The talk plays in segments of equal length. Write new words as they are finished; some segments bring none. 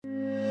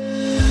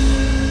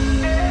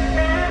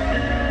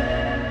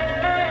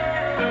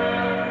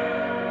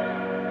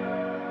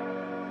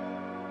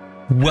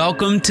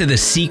Welcome to the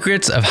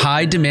Secrets of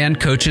High Demand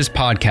Coaches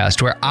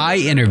podcast, where I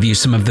interview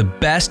some of the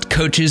best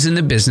coaches in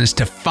the business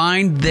to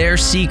find their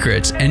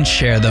secrets and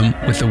share them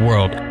with the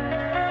world.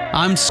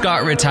 I'm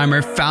Scott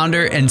Ritzheimer,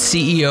 founder and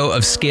CEO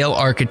of Scale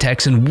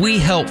Architects, and we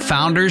help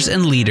founders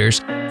and leaders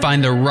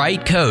find the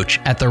right coach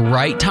at the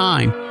right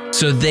time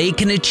so they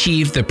can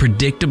achieve the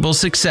predictable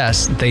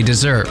success they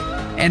deserve.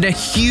 And a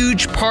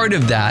huge part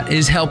of that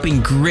is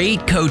helping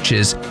great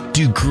coaches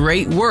do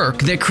great work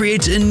that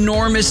creates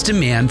enormous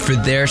demand for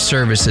their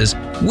services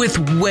with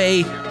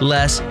way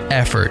less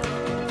effort.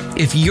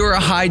 If you're a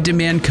high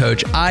demand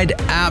coach, I'd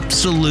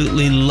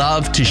absolutely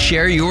love to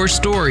share your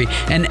story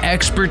and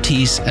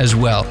expertise as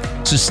well.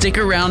 So stick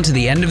around to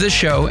the end of the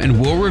show and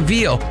we'll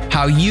reveal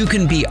how you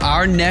can be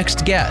our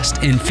next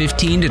guest in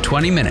 15 to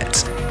 20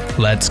 minutes.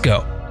 Let's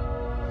go.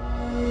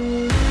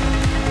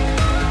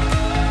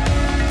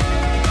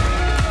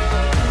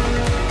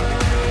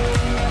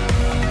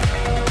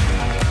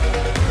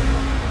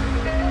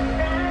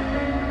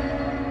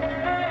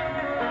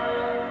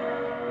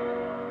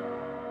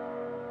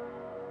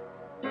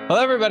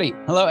 Hello, everybody.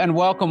 Hello and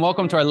welcome.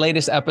 Welcome to our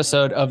latest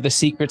episode of The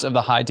Secrets of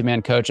the High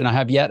Demand Coach. And I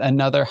have yet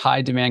another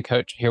high demand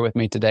coach here with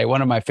me today,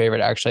 one of my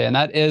favorite actually, and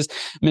that is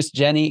Miss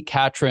Jenni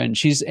Catron.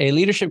 She's a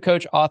leadership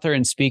coach, author,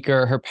 and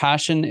speaker. Her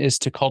passion is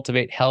to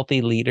cultivate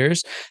healthy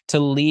leaders to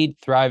lead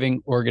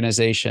thriving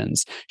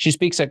organizations. She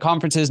speaks at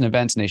conferences and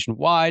events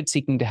nationwide,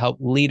 seeking to help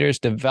leaders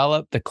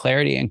develop the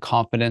clarity and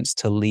confidence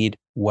to lead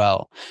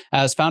well.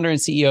 As founder and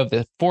CEO of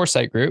the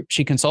Foresight Group,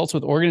 she consults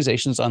with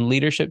organizations on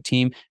leadership,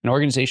 team, and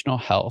organizational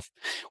health.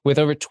 With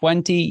over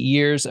 20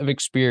 years of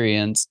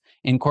experience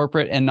in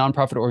corporate and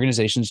nonprofit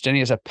organizations, Jenni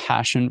has a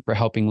passion for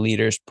helping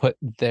leaders put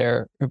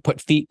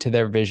feet to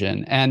their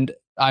vision. And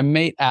I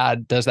may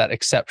add, does that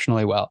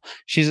exceptionally well.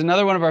 She's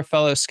another one of our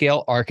fellow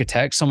Scale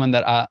Architects, someone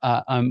that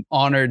I'm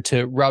honored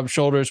to rub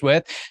shoulders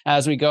with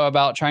as we go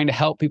about trying to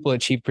help people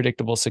achieve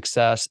predictable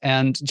success.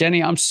 And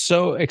Jenni, I'm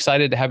so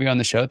excited to have you on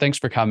the show. Thanks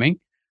for coming.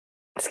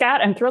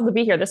 Scott, I'm thrilled to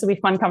be here. This will be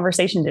a fun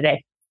conversation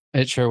today.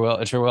 It sure will.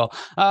 It sure will.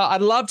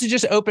 I'd love to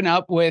just open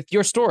up with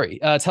your story.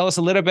 Tell us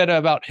a little bit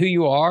about who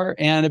you are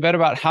and a bit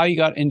about how you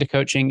got into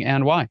coaching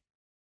and why.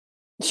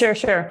 Sure.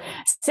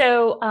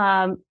 So,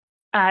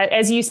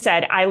 as you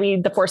said, I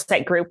lead the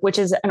Foresight Group, which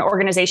is an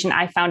organization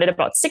I founded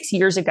about 6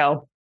 years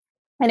ago.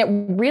 And it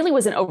really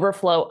was an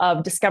overflow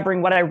of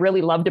discovering what I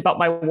really loved about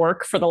my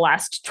work for the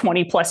last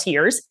 20 plus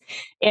years.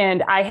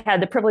 And I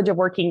had the privilege of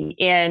working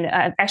in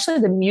actually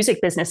the music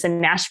business in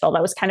Nashville.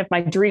 That was kind of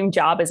my dream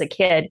job as a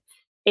kid.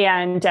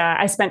 And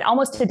I spent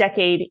almost a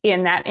decade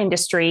in that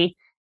industry.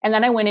 And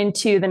then I went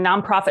into the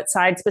nonprofit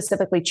side,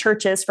 specifically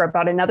churches, for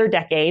about another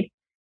decade.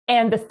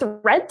 And the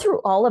thread through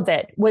all of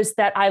it was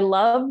that I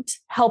loved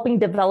helping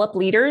develop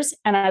leaders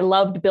and I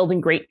loved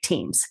building great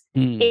teams.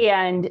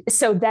 And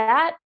so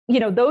that,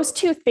 those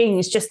two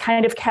things just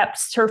kind of kept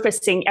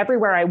surfacing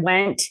everywhere I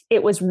went.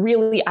 It was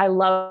really, I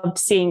loved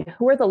seeing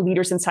who are the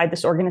leaders inside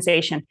this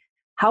organization.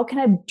 How can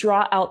I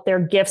draw out their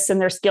gifts and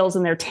their skills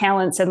and their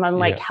talents and then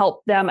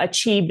help them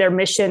achieve their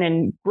mission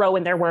and grow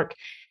in their work?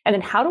 And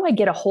then how do I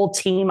get a whole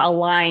team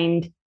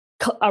aligned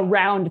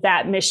around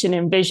that mission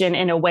and vision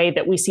in a way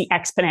that we see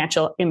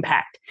exponential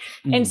impact?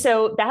 And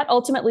so that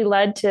ultimately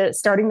led to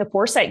starting the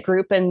Foresight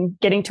Group and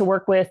getting to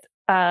work with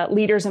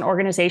leaders and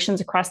organizations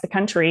across the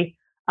country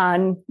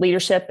on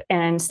leadership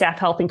and staff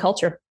health and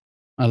culture.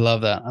 I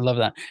love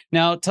that.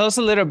 Now, tell us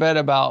a little bit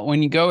about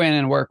when you go in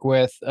and work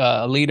with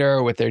a leader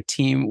or with their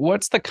team,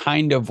 what's the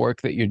kind of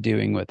work that you're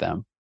doing with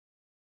them?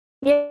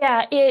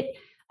 Yeah,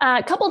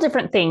 a couple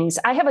different things.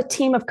 I have a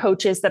team of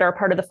coaches that are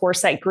part of the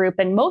Foresight Group,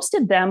 and most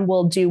of them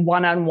will do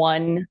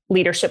one-on-one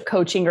leadership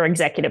coaching or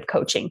executive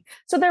coaching.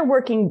 So they're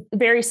working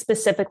very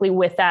specifically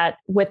with that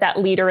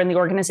leader in the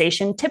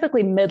organization,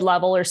 typically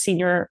mid-level or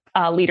senior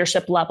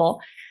leadership level.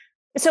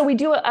 So we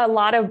do a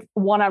lot of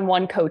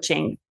one-on-one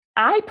coaching.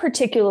 I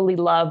particularly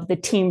love the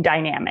team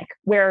dynamic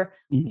where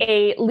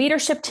a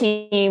leadership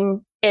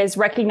team is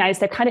recognized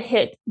they've kind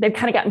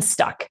of gotten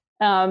stuck.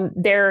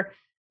 They're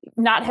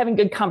not having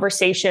good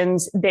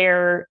conversations.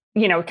 They're,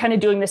 kind of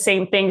doing the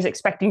same things,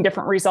 expecting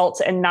different results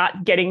and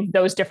not getting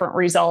those different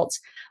results.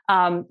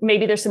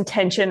 Maybe there's some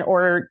tension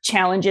or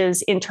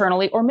challenges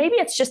internally, or maybe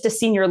it's just a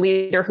senior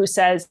leader who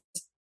says,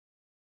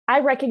 I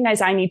recognize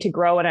I need to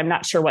grow and I'm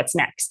not sure what's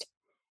next.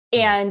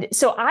 And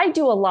so I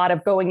do a lot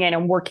of going in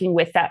and working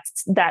with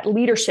that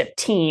leadership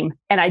team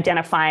and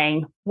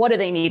identifying what do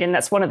they need. And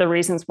that's one of the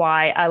reasons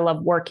why I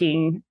love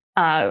working,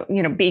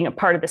 being a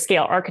part of the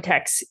Scale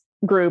Architects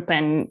group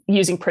and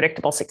using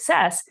predictable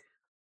success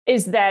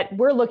is that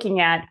we're looking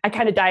at, I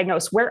kind of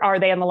diagnose where are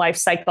they in the life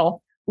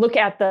cycle, look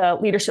at the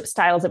leadership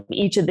styles of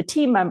each of the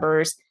team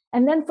members.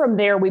 And then from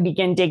there, we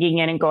begin digging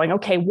in and going,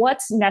 okay,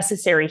 what's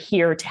necessary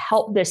here to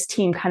help this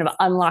team kind of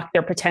unlock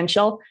their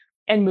potential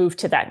and move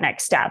to that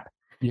next step.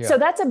 Yeah. So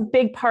that's a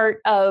big part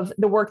of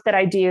the work that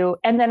I do.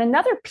 And then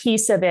another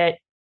piece of it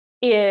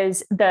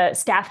is the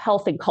staff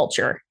health and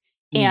culture.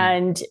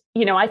 And,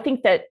 I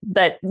think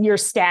that your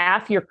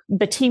staff,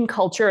 the team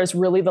culture is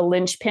really the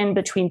linchpin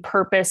between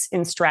purpose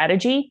and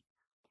strategy.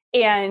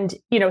 And,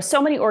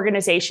 so many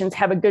organizations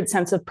have a good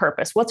sense of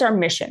purpose. What's our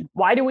mission?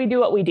 Why do we do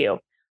what we do?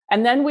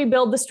 And then we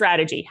build the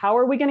strategy. How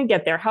are we going to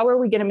get there? How are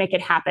we going to make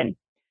it happen?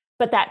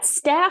 But that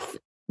staff,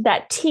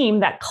 that team,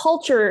 that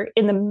culture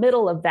in the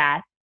middle of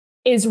that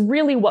is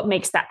really what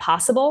makes that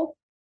possible.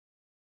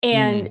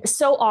 And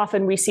so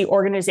often we see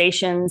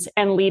organizations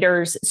and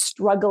leaders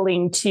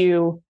struggling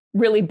to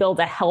really build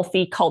a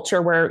healthy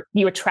culture where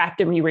you attract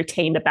and you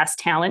retain the best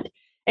talent.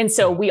 And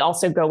so we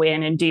also go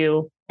in and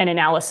do an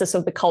analysis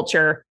of the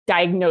culture,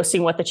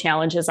 diagnosing what the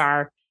challenges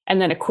are, and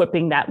then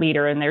equipping that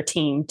leader and their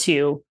team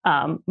to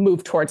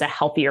move towards a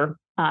healthier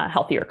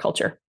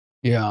culture.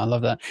 Yeah, I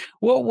love that.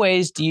 What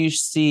ways do you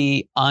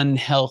see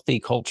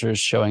unhealthy cultures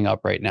showing up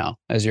right now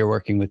as you're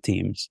working with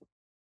teams?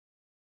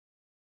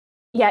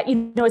 Yeah,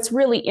 it's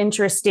really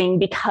interesting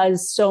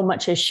because so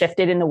much has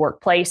shifted in the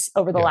workplace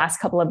over the last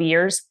couple of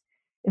years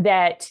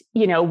that,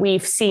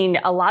 we've seen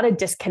a lot of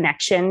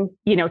disconnection,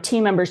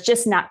 team members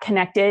just not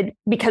connected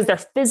because they're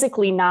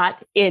physically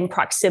not in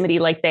proximity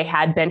like they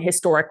had been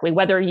historically,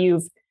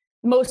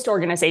 most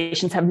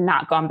organizations have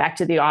not gone back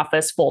to the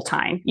office full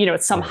time.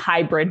 It's some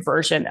hybrid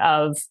version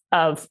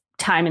of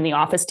time in the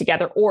office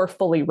together or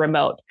fully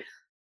remote.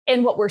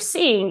 And what we're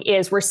seeing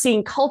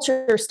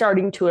culture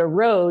starting to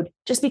erode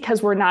just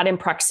because we're not in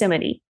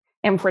proximity.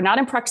 And if we're not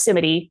in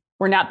proximity,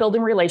 we're not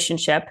building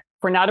relationship.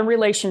 If we're not in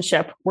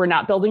relationship, we're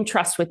not building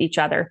trust with each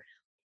other.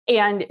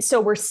 And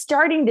so we're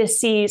starting to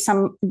see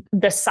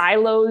the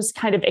silos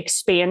kind of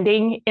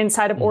expanding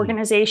inside of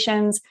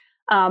organizations.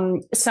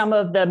 Some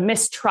of the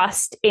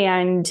mistrust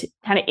and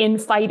kind of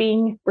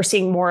infighting, we're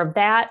seeing more of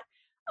that.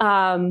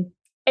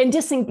 And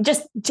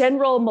just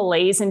general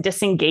malaise and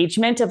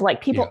disengagement of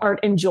people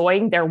aren't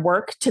enjoying their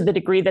work to the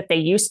degree that they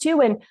used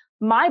to. And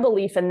my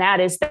belief in that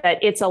is that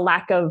it's a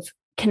lack of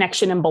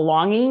connection and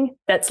belonging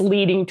that's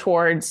leading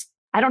towards,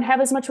 I don't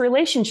have as much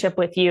relationship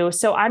with you,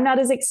 so I'm not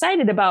as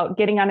excited about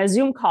getting on a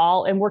Zoom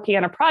call and working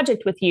on a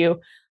project with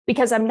you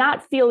because I'm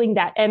not feeling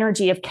that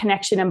energy of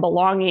connection and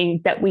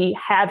belonging that we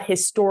have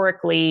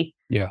historically,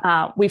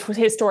 we've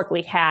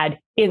historically had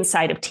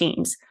inside of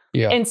teams.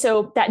 Yeah. And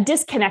so that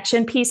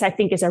disconnection piece, I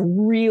think, is a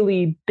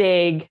really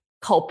big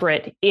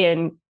culprit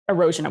in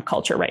erosion of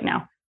culture right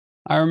now.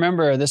 I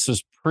remember this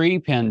was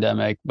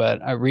pre-pandemic, but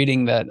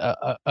reading that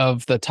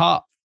of the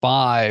top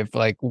 5,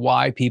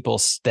 why people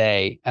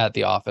stay at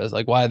the office,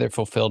 why they're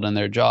fulfilled in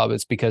their job,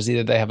 it's because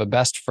either they have a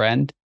best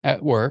friend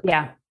at work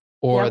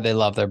or they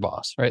love their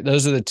boss, right?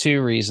 Those are the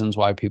 2 reasons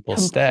why people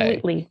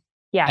stay.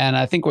 Yeah. And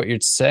I think what you're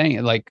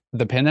saying,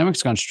 the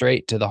pandemic's gone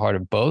straight to the heart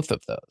of both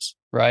of those,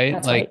 right?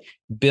 That's right.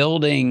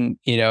 Building,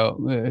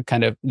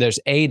 kind of there's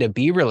A to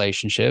B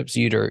relationships,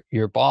 you to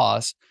your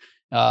boss.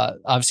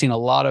 I've seen a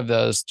lot of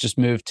those just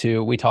move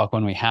to, we talk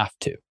when we have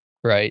to,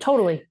 right?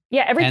 Totally.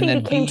 Yeah.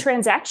 Everything became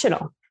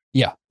transactional.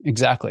 Yeah,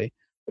 exactly.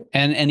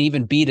 And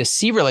even B to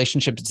C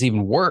relationships, it's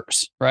even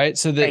worse, right?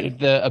 So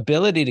the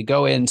ability to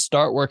go in,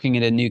 start working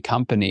at a new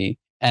company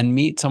and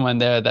meet someone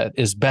there that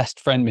is best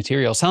friend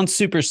material sounds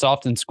super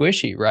soft and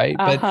squishy, right?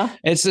 But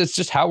it's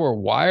just how we're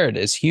wired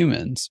as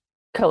humans.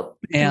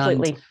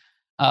 Completely.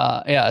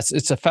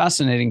 It's a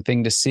fascinating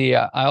thing to see.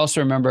 I also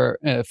remember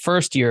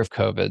first year of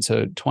COVID,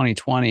 so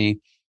 2020,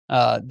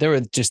 there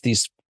were just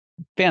these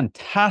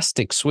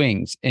fantastic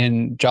swings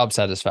in job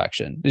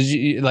satisfaction.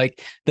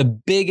 The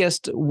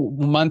biggest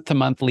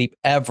month-to-month leap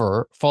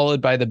ever,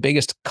 followed by the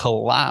biggest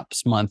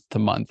collapse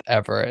month-to-month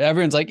ever.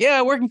 Everyone's like,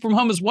 yeah, working from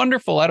home is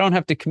wonderful. I don't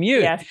have to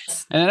commute.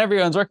 Yes. And then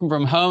everyone's working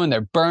from home and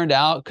they're burned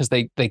out because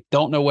they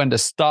don't know when to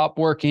stop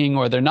working,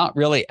 or they're not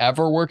really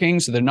ever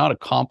working. So they're not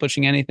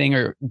accomplishing anything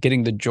or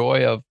getting the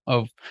joy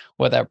of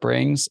what that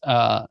brings.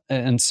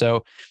 And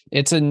so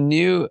it's a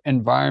new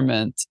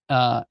environment.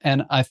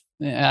 And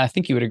I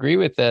think you would agree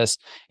with this.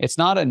 It's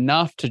not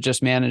enough to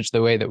just manage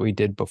the way that we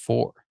did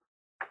before.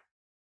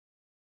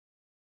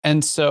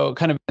 And so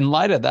kind of in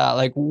light of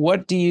that,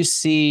 what do you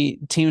see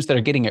teams that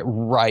are getting it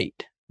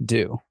right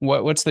do?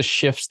 What's the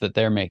shifts that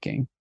they're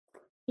making?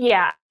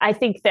 Yeah, I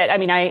think that,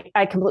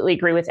 I completely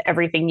agree with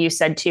everything you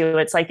said too.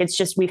 It's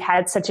just, we've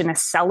had such an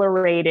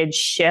accelerated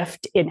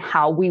shift in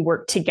how we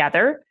work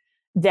together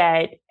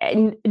that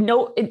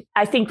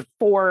I think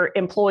for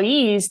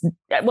employees,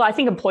 I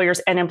think employers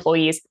and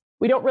employees,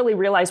 we don't really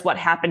realize what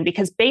happened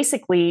because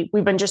basically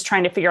we've been just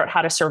trying to figure out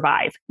how to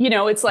survive.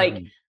 It's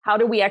how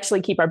do we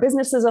actually keep our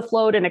businesses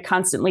afloat in a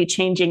constantly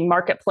changing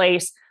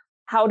marketplace?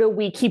 How do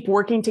we keep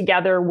working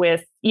together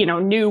with,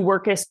 new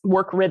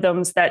work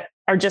rhythms that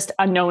are just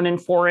unknown and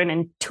foreign,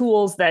 and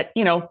tools that,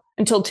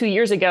 until 2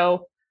 years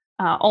ago,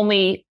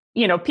 only,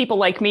 people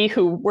like me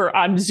who were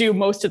on Zoom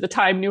most of the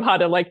time knew how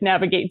to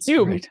navigate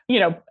Zoom,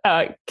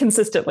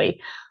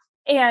 consistently.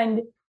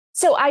 And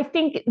so I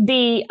think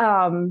the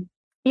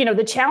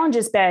challenge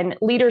has been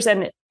leaders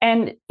and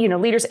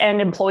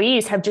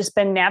employees have just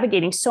been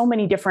navigating so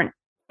many different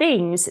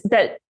things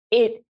that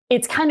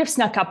it's kind of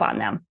snuck up on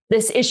them.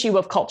 This issue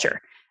of culture,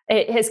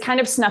 it has kind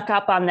of snuck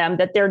up on them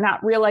that they're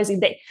not realizing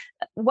that.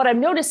 What I'm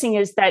noticing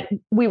is that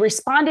we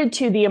responded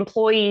to the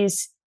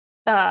employees'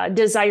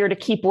 desire to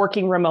keep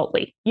working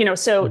remotely.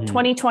 So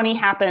 2020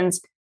 happens.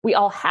 we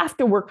all have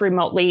to work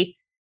remotely,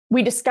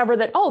 we discover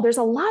that, oh, there's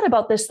a lot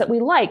about this that we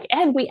like,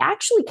 and we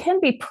actually can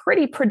be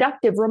pretty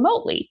productive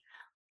remotely.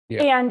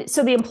 Yeah. And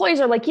so the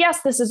employees are like,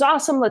 yes, this is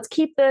awesome. Let's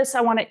keep this.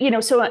 I want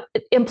to, so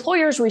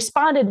employers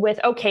responded with,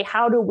 okay,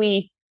 how do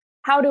we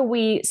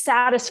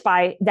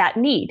satisfy that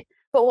need?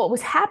 But what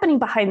was happening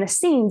behind the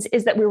scenes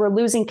is that we were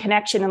losing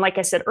connection. And like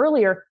I said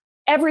earlier,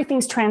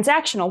 everything's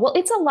transactional. Well,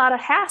 it's a lot of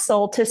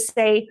hassle to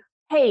say,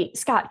 hey,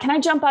 Scott, can I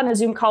jump on a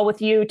Zoom call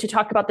with you to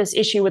talk about this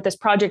issue with this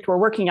project we're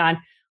working on?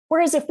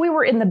 Whereas if we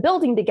were in the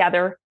building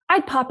together,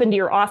 I'd pop into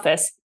your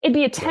office. It'd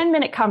be a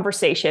 10-minute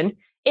conversation.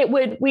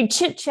 We'd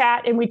chit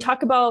chat and we'd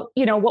talk about,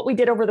 what we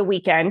did over the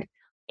weekend.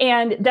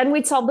 And then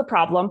we'd solve the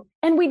problem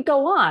and we'd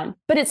go on.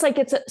 But it's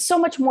so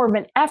much more of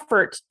an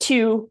effort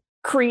to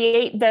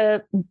create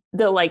the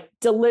like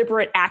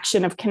deliberate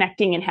action of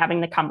connecting and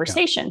having the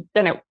conversation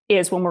than it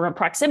is when we're in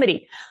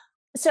proximity.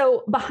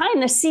 So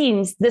behind the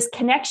scenes, this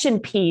connection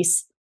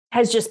piece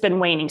has just been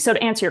waning. So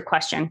to answer your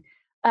question,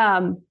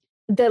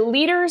 the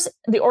leaders,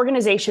 the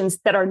organizations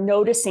that are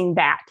noticing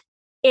that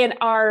and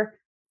are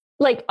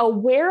like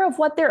aware of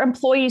what their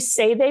employees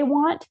say they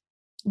want,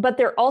 but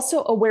they're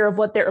also aware of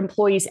what their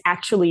employees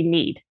actually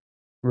need.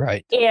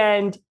 Right.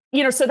 And,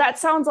 so that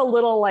sounds a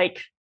little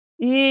like,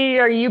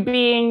 are you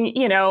being,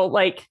 I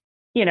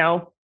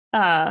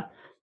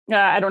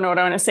don't know what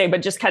I want to say,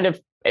 but just kind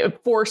of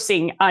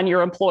forcing on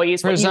your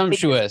employees.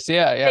 Presumptuous.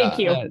 Yeah. Thank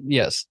you.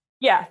 Yes.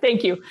 Yeah.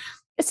 Thank you.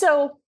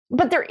 So,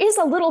 but there is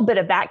a little bit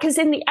of that because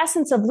in the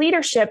essence of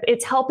leadership,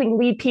 it's helping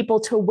lead people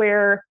to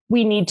where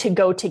we need to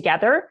go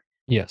together.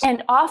 Yes.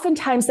 And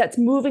oftentimes that's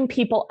moving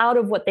people out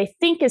of what they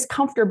think is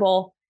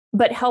comfortable,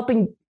 but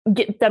helping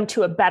get them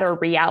to a better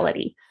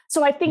reality.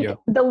 So I think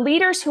the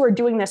leaders who are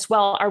doing this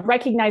well are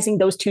recognizing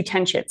those two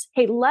tensions.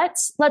 Hey,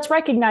 let's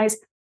recognize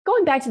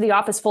going back to the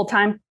office full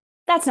time,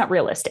 that's not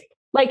realistic.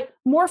 Like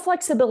more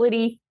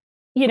flexibility,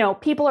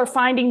 people are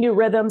finding new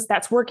rhythms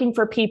that's working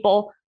for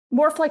people.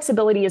 More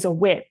flexibility is a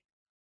win.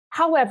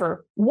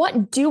 However,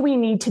 what do we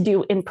need to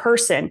do in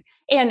person?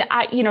 And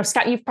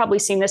Scott, you've probably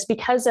seen this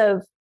because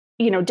of,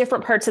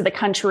 different parts of the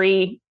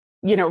country,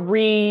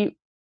 regrouping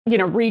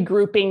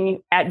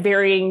at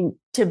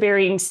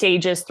varying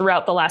stages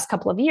throughout the last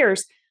couple of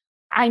years.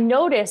 I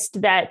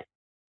noticed that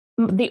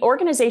the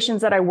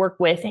organizations that I work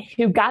with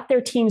who got their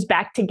teams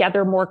back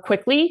together more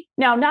quickly,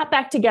 now not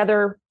back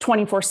together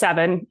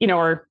 24/7,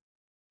 or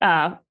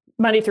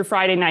Monday through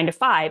Friday, 9 to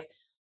 5,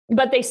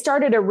 but they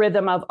started a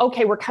rhythm of,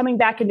 okay, we're coming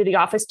back into the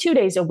office 2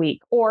 days a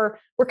week, or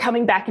we're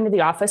coming back into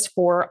the office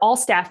for all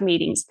staff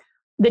meetings.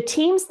 The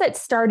teams that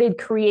started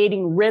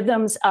creating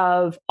rhythms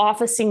of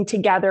officing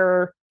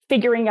together,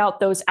 figuring out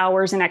those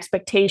hours and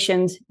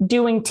expectations,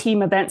 doing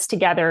team events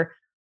together,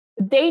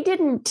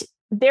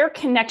 their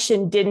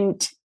connection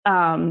didn't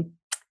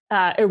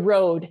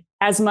erode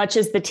as much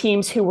as the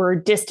teams who were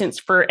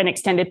distanced for an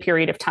extended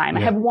period of time.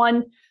 Yeah. I have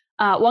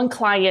one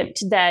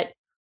client that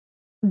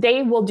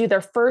they will do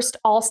their first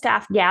all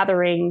staff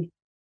gathering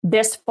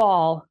this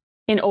fall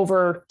in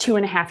over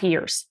 2.5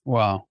 years.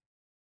 Wow.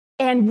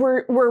 And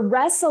we're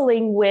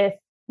wrestling with,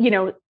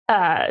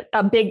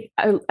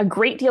 a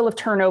great deal of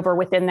turnover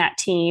within that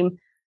team,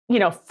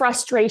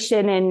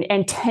 frustration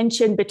and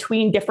tension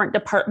between different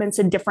departments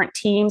and different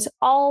teams,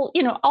 all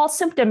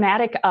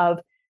symptomatic of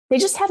they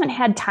just haven't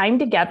had time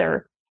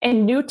together.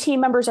 And new team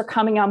members are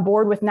coming on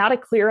board with not a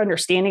clear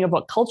understanding of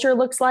what culture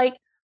looks like.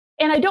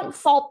 And I don't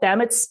fault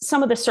them. It's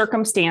some of the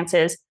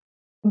circumstances.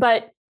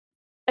 But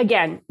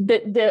again,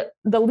 the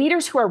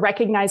leaders who are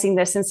recognizing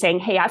this and saying,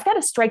 hey, I've got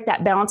to strike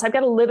that balance. I've got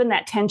to live in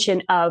that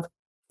tension of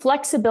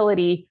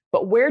flexibility,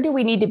 but where do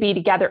we need to be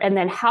together? And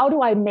then how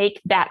do I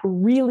make that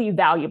really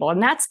valuable?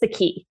 And that's the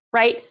key,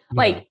 right? Yeah.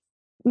 Like,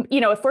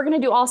 if we're going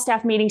to do all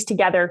staff meetings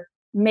together,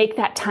 make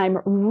that time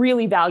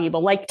really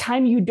valuable, like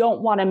time you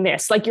don't want to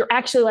miss. Like you're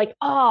actually like,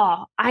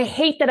 oh, I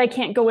hate that I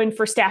can't go in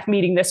for staff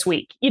meeting this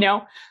week,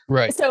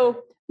 Right.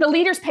 So the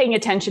leaders paying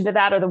attention to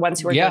that are the ones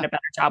who are doing a better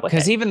job with it.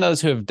 Because even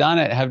those who have done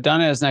it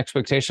as an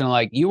expectation,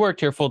 like you worked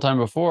here full time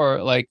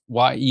before, like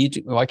why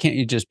can't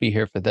you just be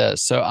here for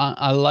this? So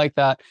I like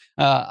that.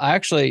 I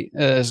actually,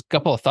 there's a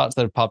couple of thoughts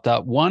that have popped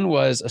up. One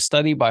was a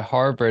study by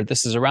Harvard.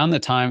 This is around the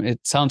time,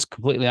 it sounds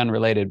completely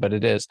unrelated, but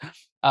it is.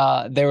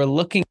 They were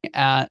looking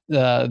at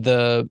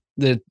the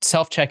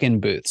self-check-in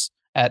booths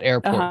at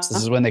airports.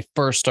 This is when they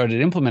first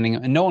started implementing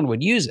it and no one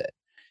would use it.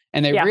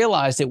 And they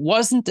realized it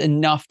wasn't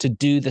enough to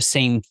do the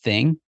same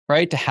thing,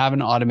 right? To have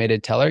an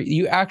automated teller.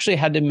 You actually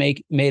had to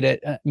make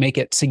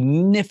it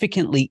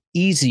significantly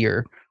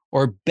easier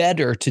or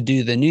better to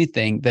do the new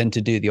thing than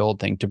to do the old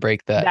thing, to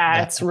break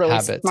that really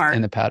habits smart.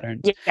 And the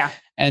patterns. Yeah.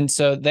 And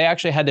so they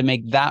actually had to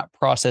make that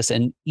process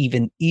an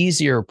even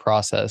easier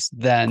process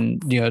than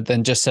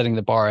just setting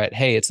the bar at,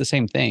 hey, it's the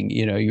same thing.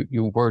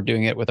 You were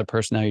doing it with a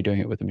person, now you're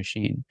doing it with a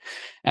machine.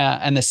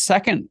 And the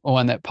second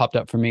one that popped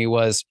up for me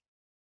was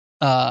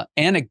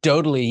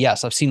anecdotally,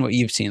 yes, I've seen what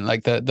you've seen.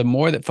 Like the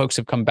more that folks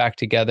have come back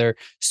together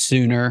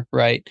sooner,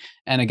 right?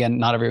 And again,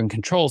 not everyone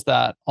controls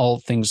that, all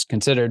things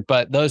considered,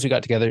 but those who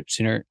got together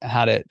sooner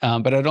had it.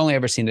 But I'd only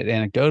ever seen it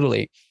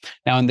anecdotally.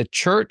 Now in the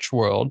church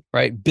world,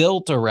 right,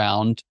 built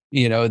around,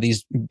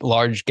 these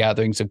large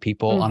gatherings of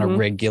people on a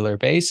regular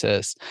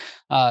basis,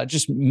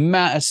 just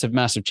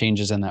massive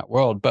changes in that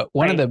world. But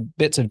one of the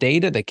bits of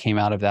data that came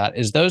out of that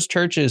is those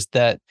churches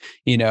that,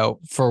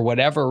 for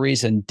whatever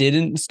reason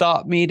didn't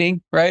stop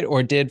meeting, right,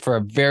 or did for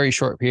a very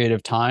short period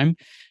of time,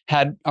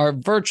 are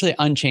virtually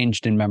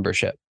unchanged in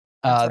membership.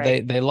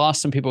 They lost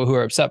some people who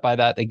are upset by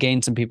that. They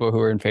gained some people who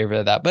are in favor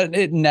of that, but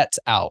it nets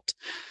out.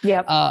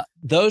 Yeah.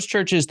 Those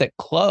churches that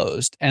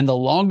closed, and the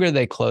longer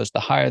they closed, the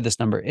higher this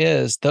number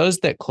is. Those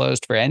that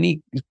closed for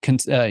any,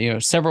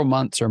 several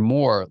months or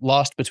more,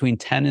 lost between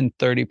 10 and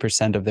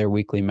 30% of their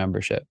weekly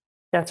membership.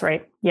 That's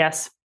right.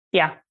 Yes.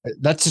 Yeah.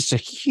 That's just a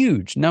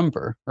huge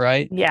number,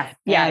 right? Yeah.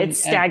 Yeah. It's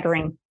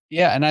staggering.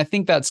 And I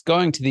think that's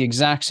going to the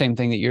exact same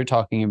thing that you're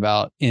talking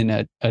about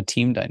in a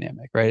team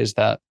dynamic, right? Is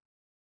that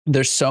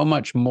there's so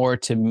much more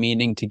to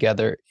meeting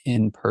together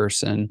in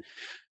person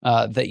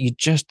that you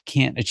just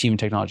can't achieve in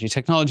technology.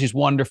 Technology is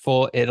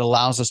wonderful. It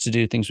allows us to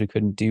do things we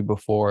couldn't do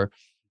before,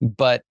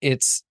 but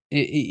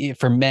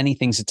for many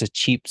things, it's a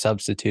cheap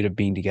substitute of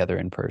being together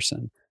in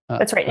person.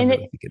 That's right. And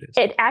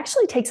it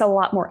actually takes a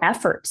lot more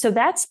effort. So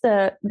that's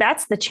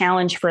the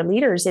challenge for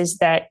leaders, is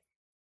that,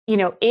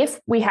 if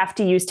we have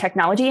to use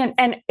technology,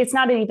 and it's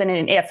not even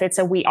an if, it's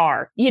a we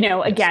are,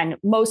 again,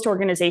 most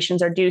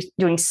organizations are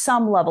doing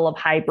some level of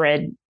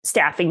hybrid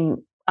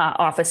staffing,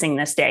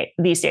 officing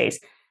these days.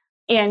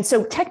 And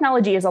so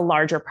technology is a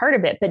larger part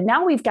of it, but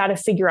now we've got to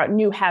figure out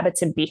new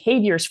habits and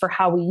behaviors for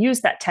how we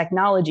use that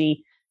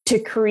technology to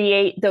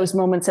create those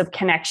moments of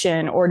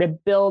connection, or to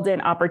build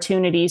in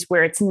opportunities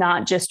where it's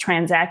not just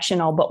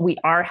transactional, but we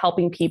are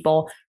helping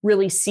people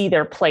really see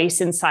their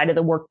place inside of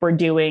the work we're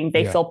doing.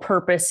 They feel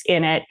purpose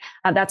in it.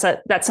 That's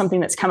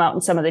something that's come out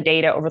in some of the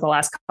data over the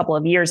last couple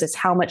of years, is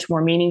how much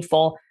more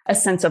meaningful a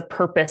sense of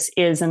purpose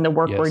is in the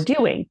work we're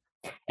doing.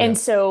 And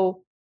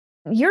so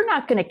you're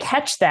not going to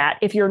catch that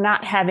if you're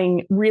not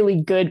having really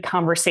good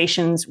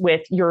conversations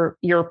with your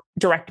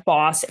direct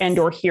boss, and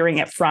or hearing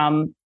it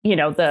from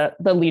the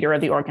leader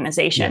of the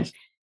organization. Yes.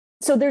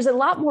 So there's a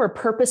lot more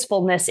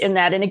purposefulness in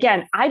that. And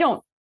again, I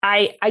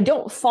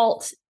don't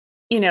fault,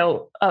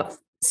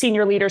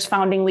 senior leaders,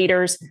 founding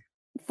leaders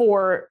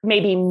for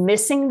maybe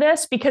missing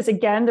this, because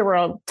again, there were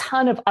a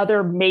ton of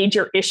other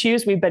major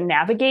issues we've been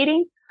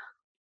navigating,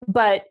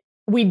 but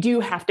we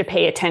do have to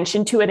pay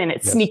attention to it, and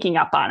it's sneaking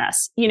up on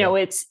us.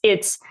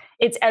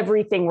 It's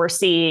everything we're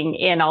seeing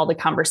in all the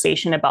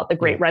conversation about the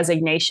Great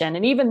Resignation.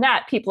 And even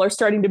that, people are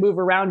starting to move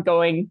around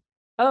going,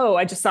 oh,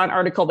 I just saw an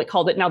article that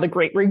called it now the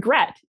Great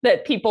Regret,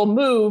 that people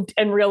moved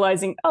and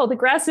realizing, oh, the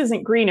grass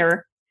isn't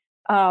greener.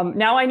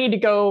 Now I need to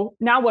go.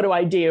 Now what do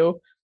I do?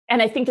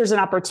 And I think there's an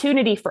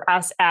opportunity for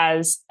us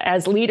as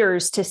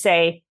leaders to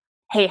say,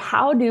 hey,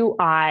 how do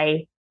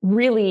I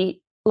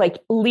really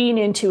lean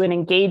into and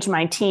engage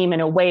my team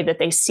in a way that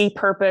they see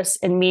purpose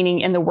and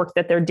meaning in the work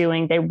that they're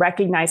doing? They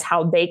recognize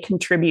how they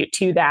contribute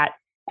to that.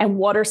 And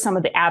what are some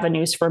of the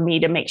avenues for me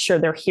to make sure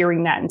they're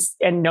hearing that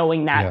and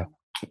knowing that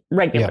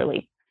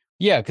regularly?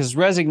 Yeah, because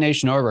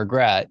resignation or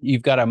regret,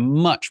 you've got a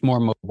much more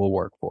mobile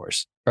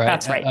workforce, right?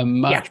 That's right. A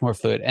much more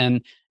fluid.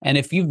 And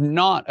if you've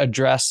not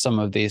addressed some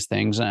of these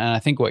things, and I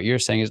think what you're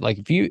saying is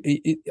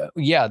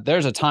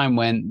there's a time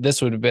when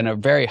this would have been a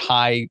very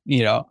high,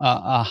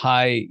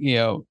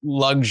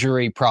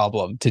 luxury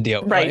problem to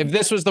deal with. Right. If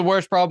this was the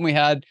worst problem we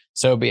had,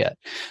 so be it.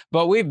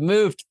 But we've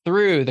moved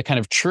through the kind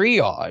of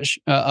triage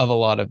of a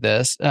lot of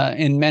this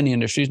in many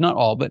industries, not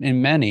all, but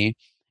in many.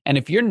 And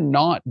if you're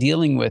not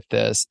dealing with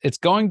this, it's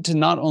going to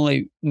not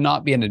only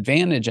not be an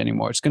advantage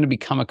anymore, it's going to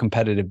become a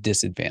competitive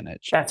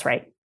disadvantage. That's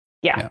right.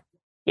 Yeah,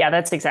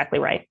 that's exactly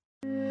right.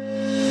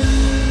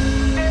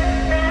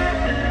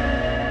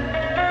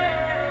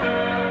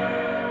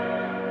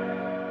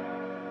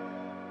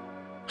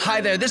 Hi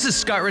there, this is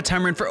Scott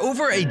Retirement. For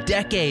over a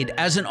decade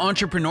as an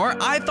entrepreneur,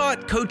 I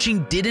thought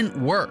coaching didn't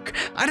work.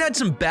 I'd had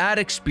some bad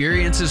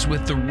experiences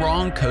with the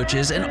wrong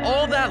coaches, and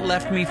all that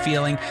left me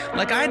feeling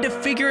like I had to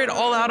figure it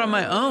all out on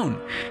my own.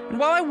 And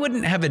while I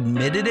wouldn't have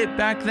admitted it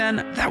back then,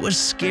 that was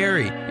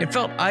scary. It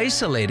felt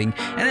isolating,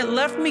 and it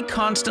left me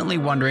constantly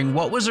wondering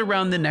what was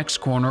around the next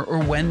corner or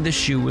when the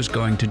shoe was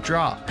going to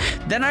drop.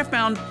 Then I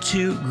found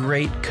two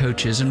great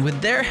coaches, and with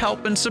their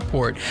help and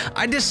support,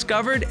 I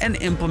discovered and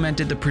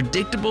implemented the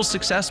predictable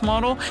success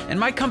model, and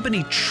my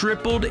company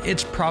tripled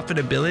its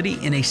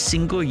profitability in a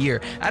single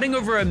year, adding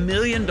over $1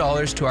 million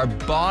to our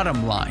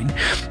bottom line.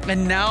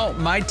 And now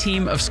my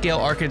team of scale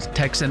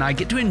architects and I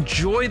get to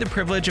enjoy the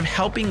privilege of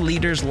helping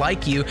leaders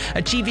like you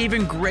achieve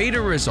even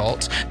greater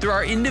results through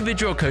our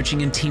individual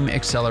coaching and team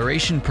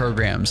acceleration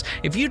programs.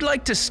 If you'd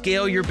like to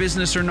scale your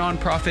business or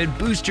nonprofit,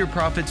 boost your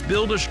profits,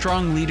 build a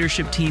strong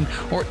leadership team,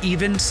 or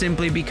even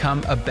simply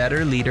become a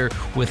better leader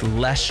with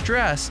less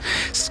stress,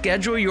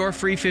 schedule your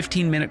free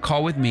 15-minute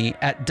call with me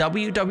at at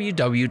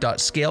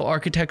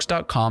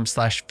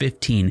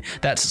www.scalearchitects.com/15.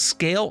 That's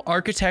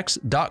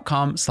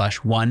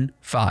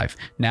scalearchitects.com/15.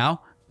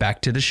 Now,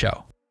 back to the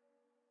show.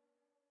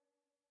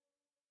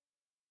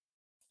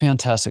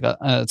 Fantastic.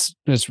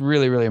 It's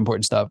really, really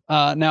important stuff.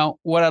 Now,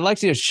 what I'd like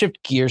to do is shift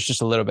gears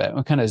just a little bit.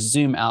 We'll kind of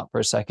zoom out for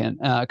a second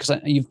because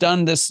you've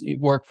done this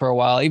work for a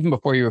while. Even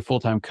before you were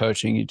full-time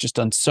coaching, you've just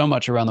done so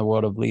much around the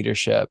world of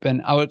leadership.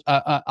 And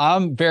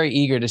I'm very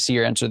eager to see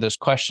your answer to this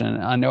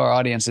question. I know our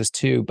audience is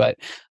too, but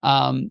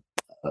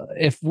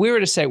if we were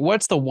to say,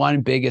 what's the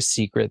one biggest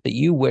secret that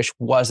you wish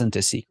wasn't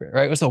a secret,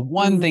 right? What's the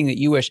one thing that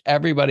you wish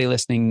everybody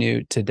listening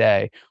knew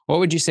today? What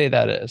would you say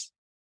that is?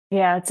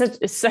 Yeah,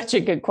 it's such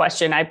a good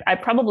question. I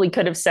probably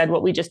could have said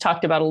what we just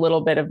talked about a little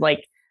bit of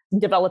like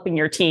developing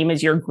your team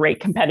is your great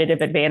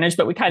competitive advantage,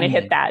 but we kind of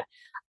hit that.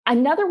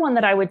 Another one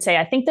that I would say,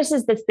 I think this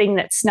is the thing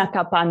that snuck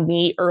up on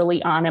me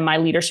early on in my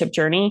leadership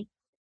journey,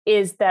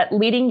 is that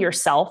leading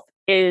yourself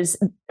is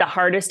the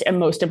hardest and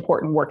most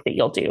important work that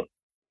you'll do.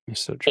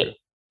 It's so true.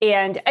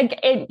 And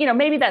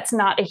maybe that's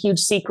not a huge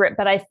secret,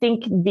 but I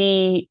think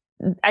the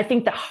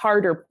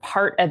harder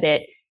part of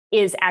it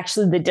is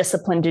actually the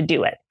discipline to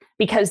do it.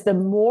 Because the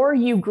more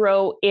you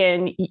grow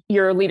in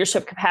your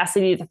leadership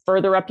capacity, the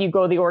further up you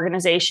go the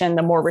organization,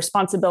 the more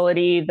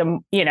responsibility, the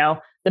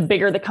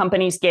bigger the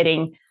company's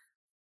getting,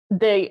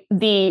 the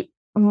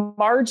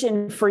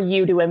margin for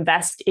you to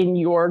invest in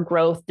your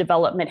growth,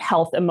 development,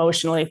 health,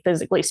 emotionally,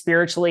 physically,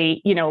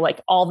 spiritually,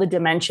 like all the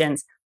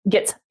dimensions,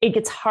 gets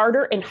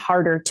harder and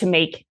harder to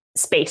make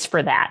space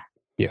for that.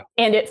 Yeah.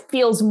 And it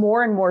feels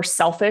more and more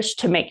selfish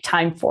to make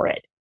time for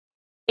it.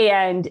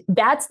 And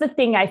that's the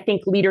thing I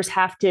think leaders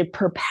have to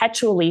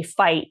perpetually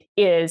fight,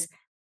 is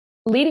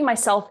leading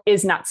myself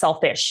is not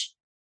selfish.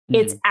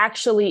 It's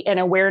actually an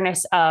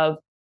awareness of,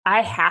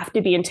 I have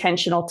to be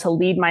intentional to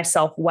lead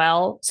myself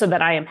well so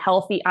that I am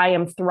healthy, I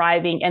am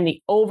thriving. And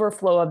the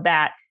overflow of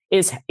that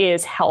is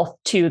health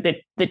to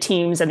the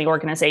teams and the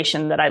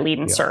organization that I lead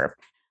and serve.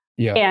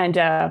 Yeah. And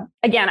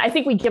again, I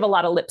think we give a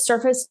lot of lip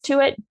service to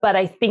it, but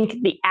I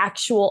think the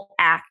actual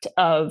act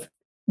of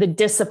the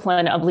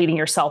discipline of leading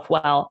yourself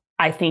well,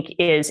 I think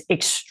is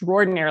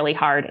extraordinarily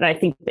hard. And I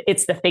think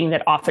it's the thing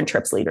that often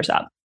trips leaders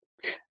up.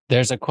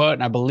 There's a quote,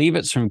 and I believe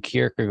it's from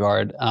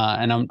Kierkegaard,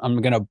 and I'm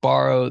going to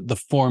borrow the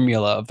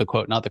formula of the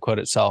quote, not the quote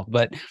itself.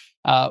 But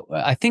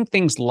I think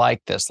things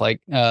like this,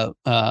 like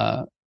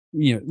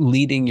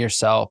leading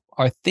yourself,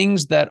 are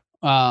things that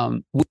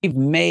we've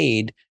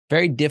made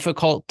very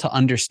difficult to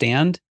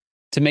understand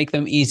to make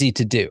them easy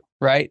to do.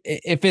 Right.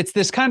 If it's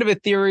this kind of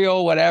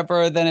ethereal,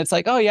 whatever, then it's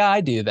like, oh, yeah,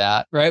 I do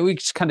that. Right. We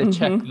just kind of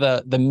check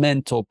the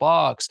mental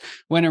box,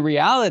 when in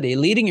reality,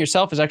 leading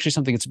yourself is actually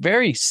something that's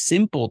very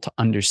simple to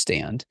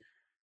understand,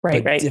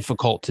 but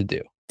difficult to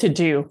do.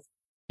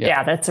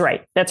 Yeah, that's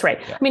right. That's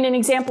right. Yeah. I mean, an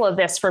example of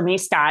this for me,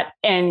 Scott,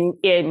 and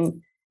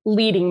in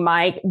leading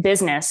my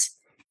business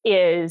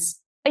is,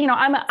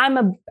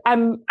 I'm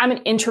an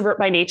introvert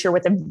by nature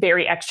with a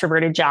very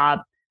extroverted job.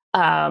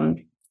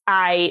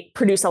 I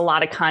produce a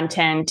lot of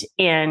content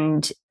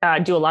and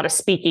do a lot of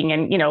speaking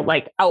and,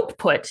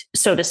 output,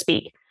 so to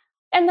speak.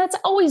 And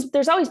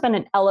there's always been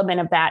an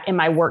element of that in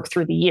my work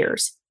through the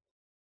years.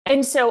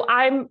 And so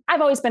I've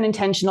always been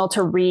intentional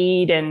to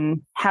read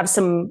and have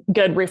some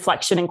good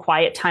reflection and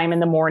quiet time in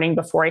the morning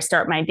before I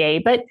start my day.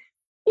 But,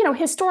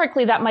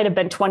 historically, that might have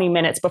been 20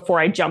 minutes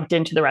before I jumped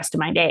into the rest of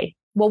my day.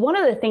 Well, one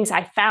of the things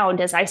I found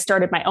as I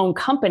started my own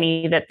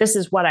company, that this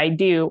is what I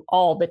do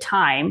all the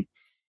time,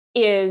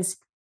 is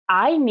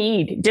I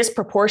need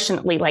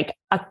disproportionately like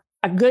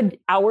a good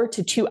hour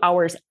to 2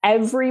 hours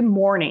every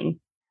morning.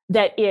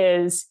 That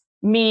is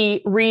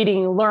me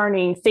reading,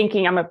 learning,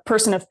 thinking. I'm a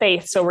person of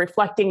faith, so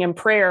reflecting and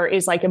prayer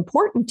is like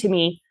important to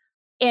me.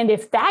 And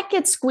if that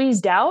gets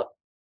squeezed out,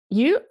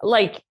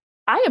 I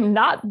am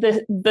not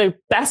the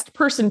best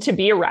person to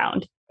be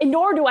around, and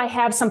nor do I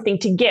have something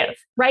to give,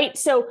 right?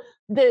 So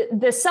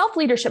the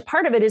self-leadership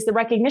part of it is the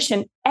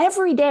recognition.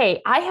 Every day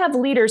I have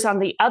leaders on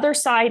the other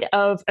side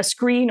of a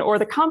screen or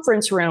the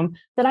conference room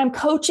that I'm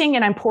coaching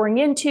and I'm pouring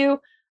into,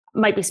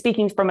 might be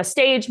speaking from a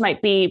stage,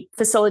 might be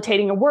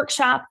facilitating a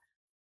workshop,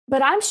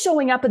 but I'm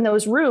showing up in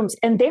those rooms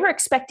and they're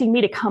expecting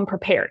me to come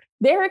prepared.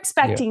 They're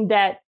expecting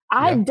that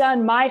I've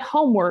done my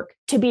homework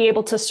to be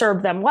able to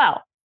serve them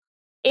well.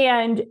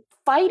 And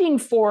fighting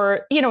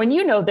for,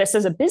 and this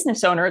as a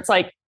business owner, it's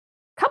like,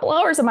 couple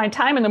hours of my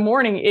time in the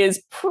morning is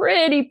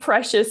pretty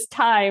precious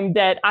time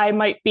that I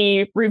might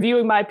be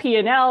reviewing my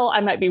P&L.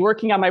 I might be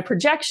working on my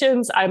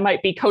projections. I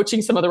might be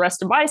coaching some of the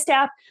rest of my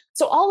staff.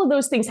 So all of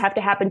those things have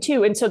to happen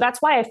too. And so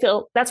that's why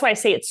I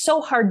say it's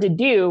so hard to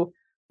do,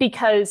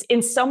 because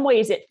in some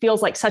ways it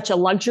feels like such a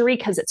luxury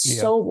because it's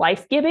so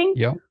life-giving.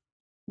 Yeah.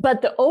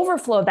 But the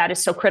overflow of that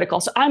is so critical.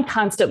 So I'm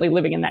constantly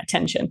living in that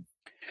tension.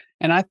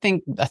 And I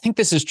think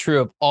this is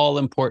true of all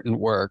important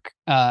work.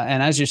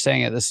 And as you're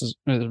saying it, this is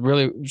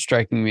really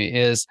striking me,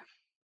 is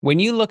when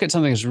you look at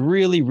something that's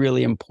really,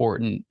 really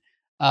important,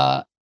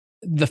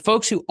 the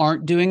folks who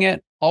aren't doing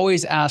it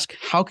always ask,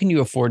 how can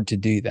you afford to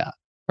do that?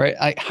 right?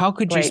 Like, how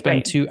could you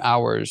spend 2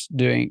 hours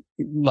doing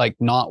like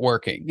not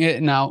working?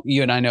 Now,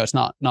 you and I know it's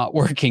not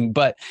working,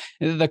 but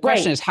the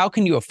question is, how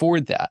can you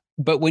afford that?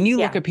 But when you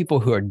look at people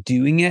who are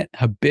doing it,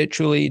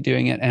 habitually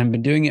doing it, and have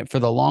been doing it for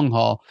the long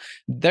haul,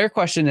 their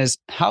question is,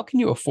 how can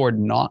you afford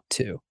not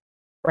to?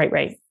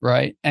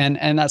 Right.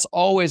 And that's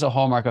always a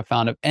hallmark I've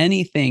found of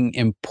anything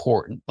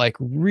important, like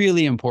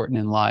really important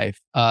in life.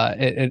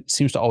 It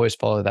seems to always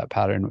follow that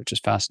pattern, which is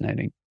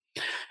fascinating.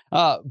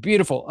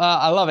 Beautiful.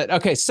 I love it.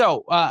 Okay.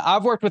 So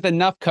I've worked with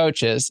enough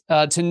coaches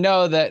to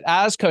know that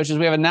as coaches,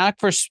 we have a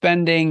knack for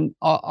spending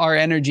our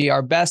energy,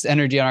 our best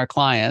energy on our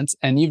clients.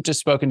 And you've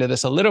just spoken to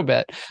this a little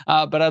bit,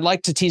 but I'd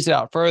like to tease it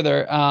out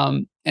further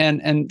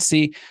and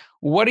see,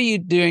 what are you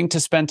doing to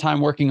spend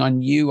time working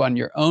on you, on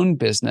your own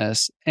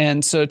business?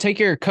 And so take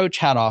your coach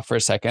hat off for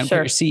a second, put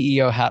your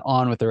CEO hat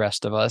on with the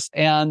rest of us,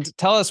 and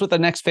tell us what the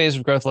next phase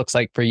of growth looks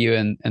like for you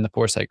in the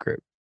Foresight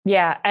Group.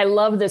 Yeah, I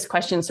love this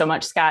question so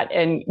much, Scott.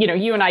 And,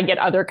 you and I get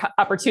other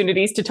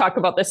opportunities to talk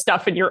about this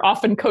stuff, and you're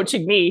often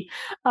coaching me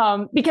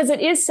because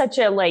it is such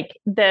a, like,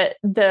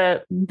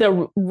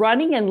 the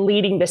running and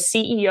leading the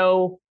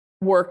CEO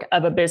work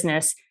of a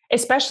business,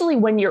 especially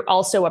when you're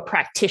also a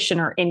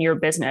practitioner in your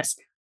business.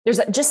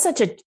 There's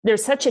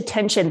such a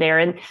tension there.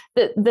 And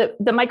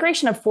the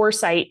migration of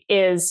Foresight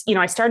is,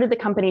 I started the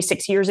company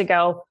 6 years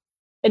ago.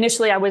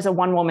 Initially, I was a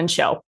one-woman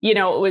show.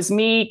 It was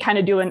me kind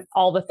of doing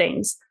all the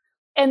things.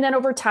 And then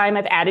over time,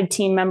 I've added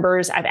team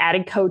members, I've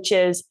added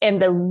coaches.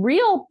 And the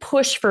real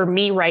push for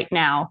me right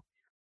now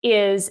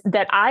is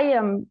that I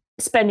am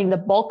spending the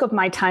bulk of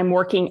my time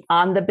working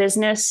on the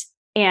business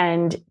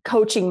and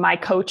coaching my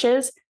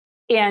coaches,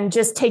 and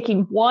just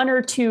taking one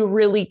or two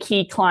really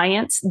key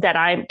clients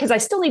because I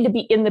still need to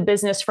be in the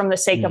business from the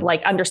sake of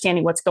like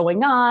understanding what's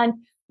going on,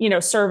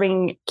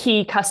 serving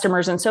key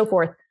customers and so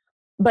forth.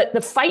 But the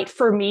fight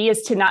for me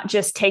is to not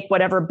just take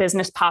whatever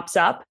business pops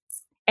up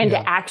and to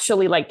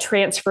actually like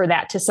transfer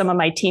that to some of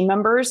my team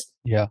members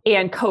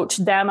and coach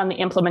them on the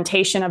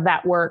implementation of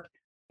that work,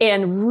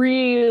 and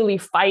really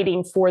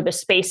fighting for the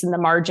space and the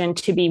margin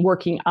to be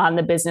working on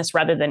the business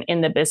rather than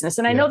in the business.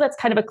 And I know that's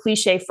kind of a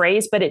cliche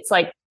phrase, but it's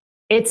like,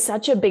 it's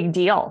such a big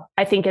deal,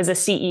 I think, as a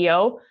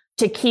CEO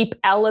to keep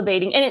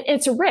elevating. And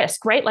it's a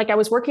risk, right? Like, I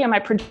was working on my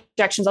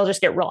projections. I'll just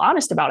get real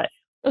honest about it.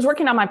 I was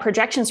working on my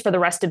projections for the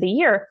rest of the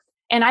year.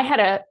 And I had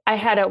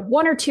a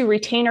one or two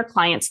retainer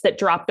clients that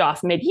dropped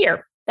off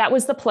mid-year. That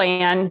was the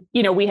plan.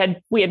 We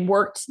had we'd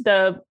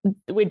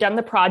done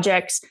the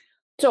projects.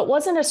 So it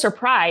wasn't a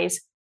surprise,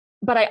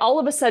 but I all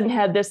of a sudden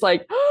had this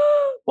like,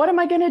 oh, what am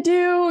I going to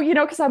do?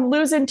 Because I'm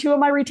losing two of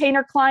my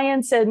retainer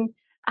clients, and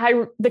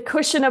the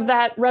cushion of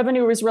that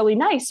revenue was really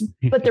nice.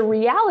 But the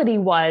reality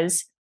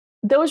was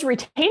those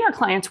retainer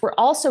clients were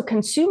also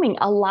consuming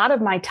a lot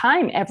of my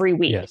time every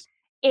week. Yes.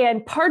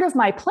 And part of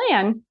my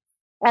plan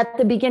at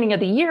the beginning of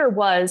the year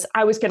was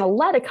I was going to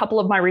let a couple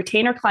of my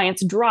retainer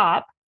clients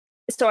drop.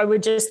 So I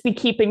would just be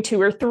keeping two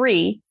or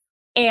three,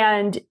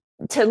 and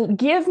to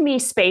give me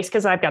space,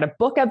 because I've got a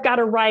book I've got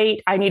to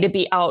write. I need to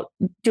be out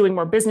doing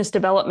more business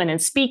development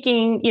and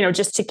speaking,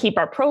 just to keep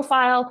our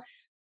profile.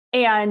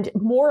 And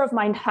more of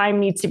my time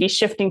needs to be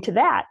shifting to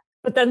that.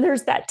 But then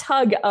there's that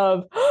tug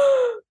of,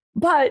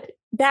 but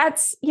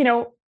that's,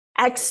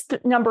 X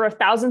number of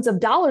thousands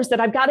of dollars that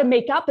I've got to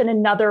make up in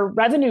another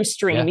revenue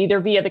stream, either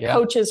via the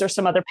coaches or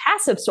some other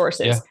passive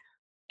sources. Yeah.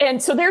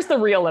 And so there's the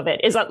real of it,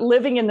 is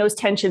living in those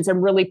tensions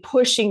and really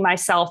pushing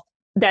myself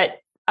that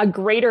a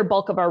greater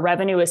bulk of our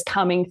revenue is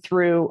coming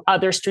through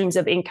other streams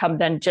of income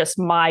than just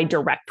my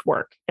direct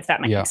work, if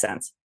that makes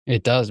sense.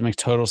 It does make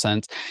total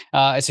sense.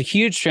 It's a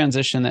huge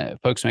transition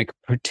that folks make,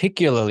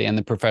 particularly in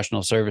the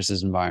professional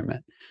services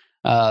environment.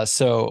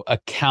 So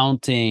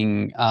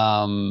accounting,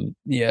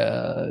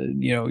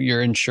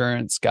 your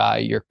insurance guy,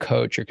 your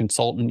coach, your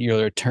consultant,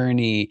 your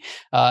attorney,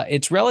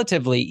 it's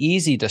relatively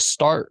easy to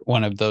start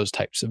one of those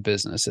types of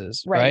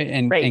businesses, right?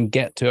 And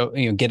get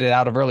to, get it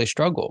out of early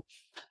struggle.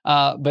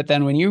 But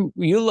then when you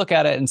look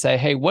at it and say,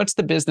 hey, what's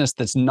the business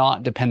that's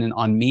not dependent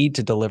on me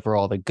to deliver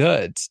all the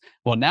goods?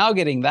 Well, now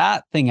getting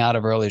that thing out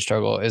of early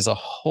struggle is a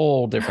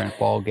whole different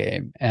ball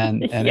game.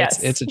 And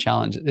it's a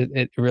challenge.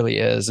 It really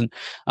is. And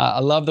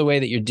I love the way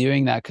that you're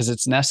doing that, because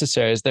it's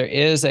necessary. There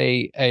is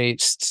a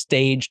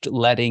staged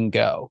letting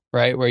go,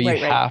 right? Where you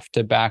have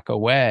to back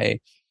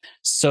away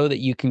so that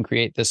you can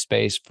create the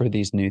space for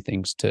these new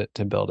things to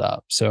build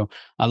up. So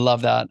I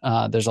love that.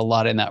 There's a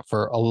lot in that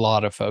for a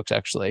lot of folks,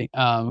 actually.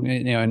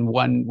 In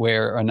one way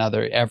or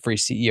another, every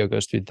CEO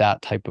goes through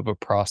that type of a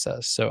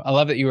process. So I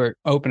love that you were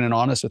open and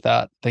honest with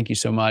that. Thank you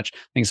so much. I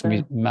think it's going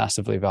to be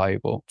massively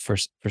valuable for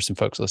some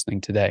folks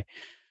listening today.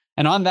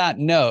 And on that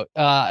note,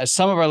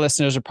 some of our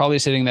listeners are probably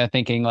sitting there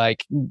thinking,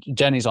 like,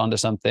 Jenni's onto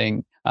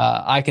something.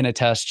 I can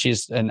attest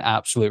she's an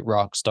absolute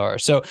rock star.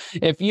 So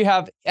if you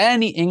have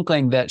any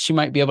inkling that she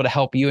might be able to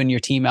help you and your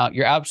team out,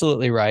 you're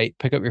absolutely right.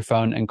 Pick up your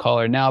phone and call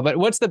her now. But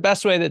what's the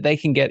best way that they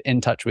can get in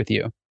touch with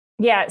you?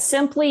 Yeah,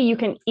 simply you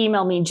can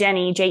email me,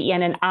 Jenni,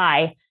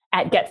 Jenni,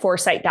 at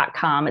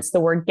getforesight.com. It's the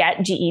word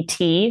get,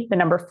 G-E-T, the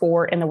number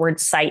 4, and the word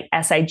sight,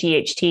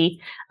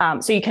 S-I-G-H-T.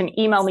 So you can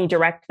email me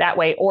direct that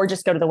way, or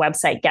just go to the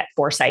website,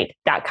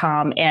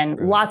 getforesight.com,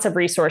 and lots of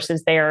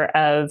resources there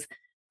of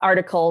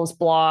articles,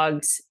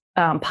 blogs,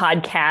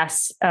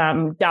 podcasts,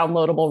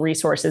 downloadable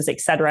resources,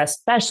 et cetera,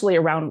 especially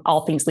around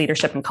all things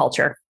leadership and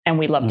culture. And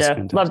we love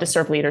to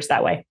serve leaders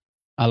that way.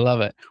 I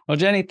love it. Well,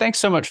 Jenni, thanks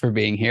so much for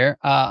being here.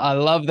 I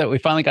love that we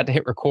finally got to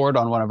hit record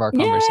on one of our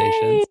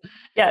conversations. Yay!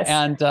 Yes.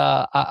 And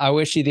I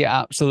wish you the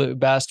absolute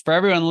best. For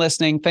everyone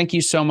listening, thank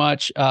you so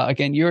much.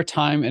 Again, your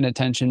time and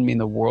attention mean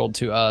the world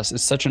to us.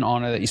 It's such an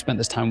honor that you spent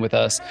this time with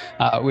us.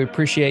 We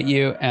appreciate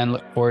you and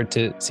look forward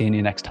to seeing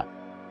you next time.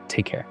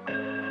 Take care.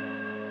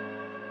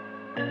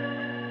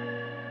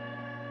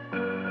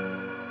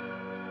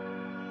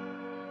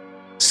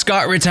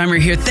 Scott Ritzheimer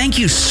here. Thank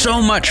you so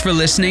much for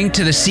listening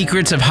to the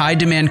Secrets of High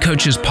Demand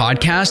Coaches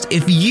podcast.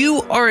 If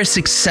you are a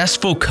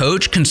successful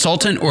coach,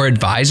 consultant, or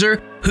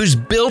advisor who's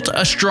built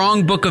a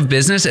strong book of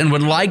business and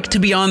would like to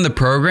be on the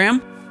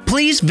program,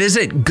 please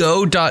visit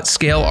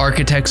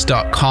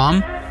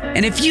go.scalearchitects.com.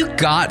 And if you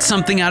got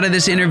something out of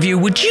this interview,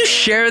 would you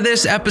share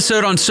this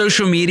episode on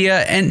social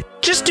media and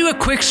just do a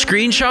quick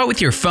screenshot with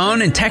your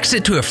phone and text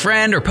it to a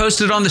friend or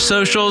post it on the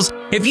socials?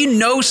 If you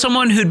know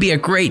someone who'd be a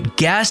great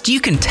guest, you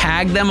can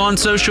tag them on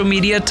social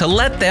media to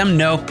let them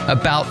know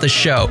about the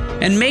show.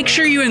 And make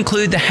sure you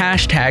include the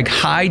hashtag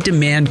High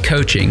Demand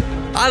Coaching.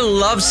 I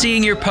love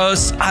seeing your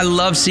posts. I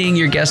love seeing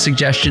your guest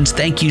suggestions.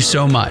 Thank you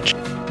so much.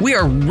 We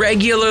are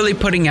regularly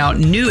putting out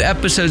new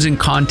episodes and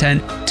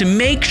content. To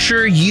make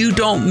sure you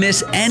don't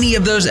miss any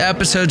of those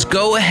episodes,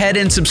 go ahead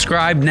and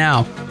subscribe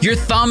now. Your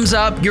thumbs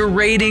up, your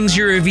ratings,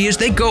 your reviews,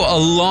 they go a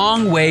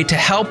long way to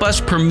help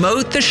us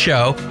promote the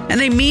show, and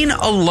they mean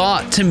a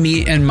lot to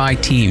me and my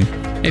team.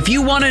 If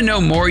you want to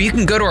know more, you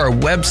can go to our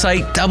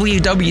website,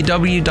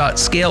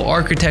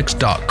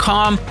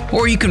 www.scalearchitects.com,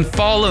 or you can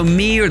follow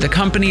me or the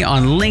company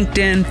on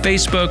LinkedIn,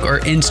 Facebook, or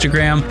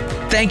Instagram.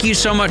 Thank you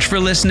so much for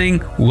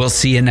listening. We'll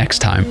see you next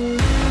time.